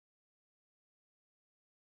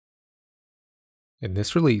In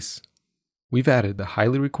this release, we've added the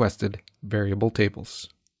highly requested variable tables.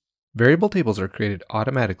 Variable tables are created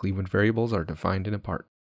automatically when variables are defined in a part.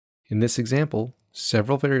 In this example,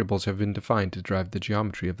 several variables have been defined to drive the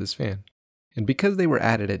geometry of this fan, and because they were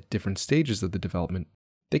added at different stages of the development,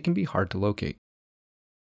 they can be hard to locate.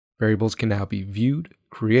 Variables can now be viewed,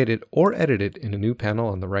 created, or edited in a new panel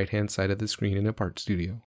on the right-hand side of the screen in a Part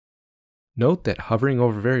Studio. Note that hovering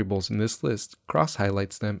over variables in this list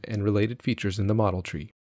cross-highlights them and related features in the model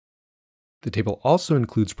tree. The table also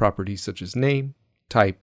includes properties such as name,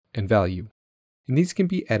 type, and value, and these can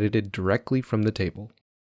be edited directly from the table.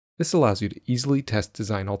 This allows you to easily test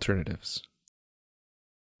design alternatives.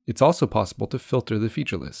 It's also possible to filter the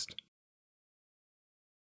feature list.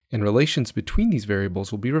 And relations between these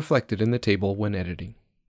variables will be reflected in the table when editing.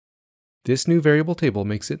 This new variable table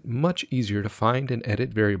makes it much easier to find and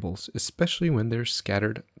edit variables, especially when they're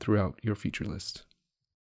scattered throughout your feature list.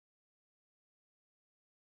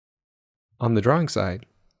 On the drawing side,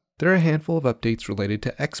 there are a handful of updates related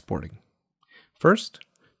to exporting. First,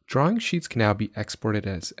 drawing sheets can now be exported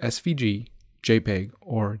as SVG, JPEG,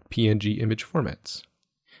 or PNG image formats,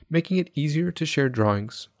 making it easier to share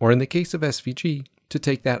drawings, or in the case of SVG, to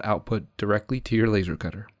take that output directly to your laser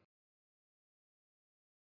cutter.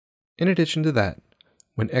 In addition to that,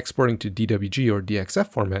 when exporting to DWG or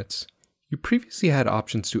DXF formats, you previously had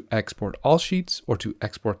options to export all sheets or to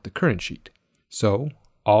export the current sheet, so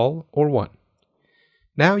all or one.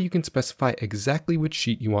 Now you can specify exactly which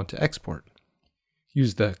sheet you want to export.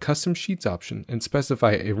 Use the Custom Sheets option and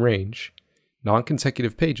specify a range,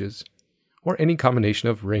 non-consecutive pages, or any combination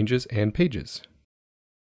of ranges and pages.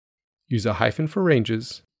 Use a hyphen for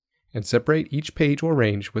ranges, and separate each page or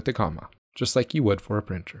range with a comma, just like you would for a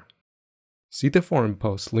printer. See the forum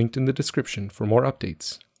post linked in the description for more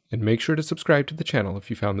updates, and make sure to subscribe to the channel if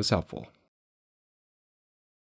you found this helpful.